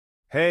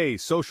Hey,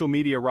 social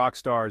media rock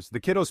stars,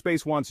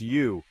 TheKiddoSpace wants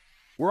you.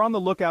 We're on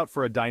the lookout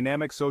for a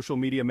dynamic social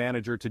media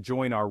manager to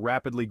join our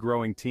rapidly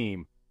growing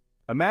team.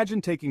 Imagine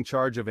taking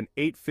charge of an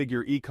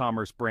 8-figure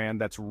e-commerce brand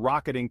that's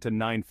rocketing to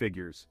 9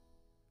 figures.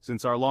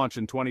 Since our launch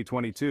in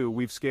 2022,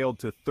 we've scaled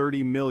to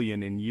 30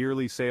 million in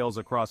yearly sales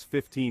across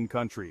 15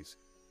 countries.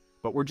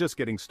 But we're just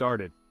getting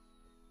started.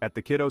 At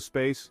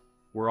TheKiddoSpace,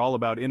 we're all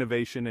about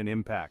innovation and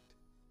impact.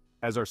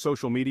 As our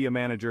social media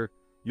manager,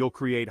 you'll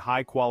create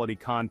high-quality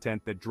content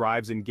that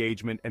drives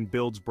engagement and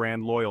builds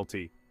brand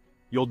loyalty.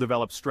 You'll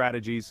develop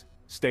strategies,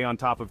 stay on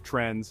top of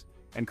trends,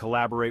 and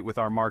collaborate with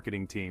our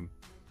marketing team.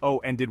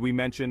 Oh, and did we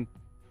mention?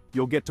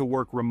 You'll get to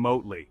work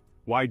remotely.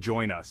 Why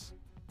join us?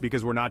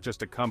 Because we're not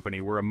just a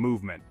company, we're a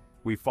movement.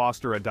 We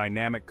foster a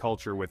dynamic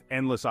culture with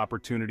endless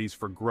opportunities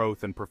for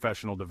growth and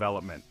professional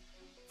development.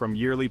 From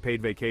yearly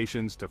paid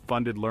vacations to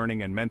funded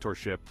learning and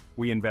mentorship,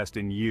 we invest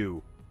in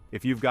you.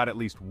 If you've got at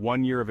least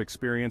 1 year of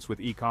experience with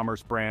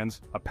e-commerce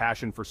brands, a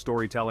passion for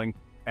storytelling,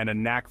 and a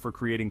knack for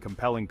creating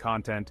compelling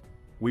content,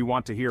 we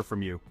want to hear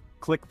from you.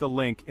 Click the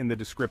link in the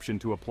description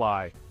to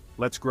apply.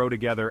 Let's grow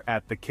together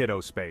at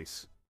TheKiddoSpace.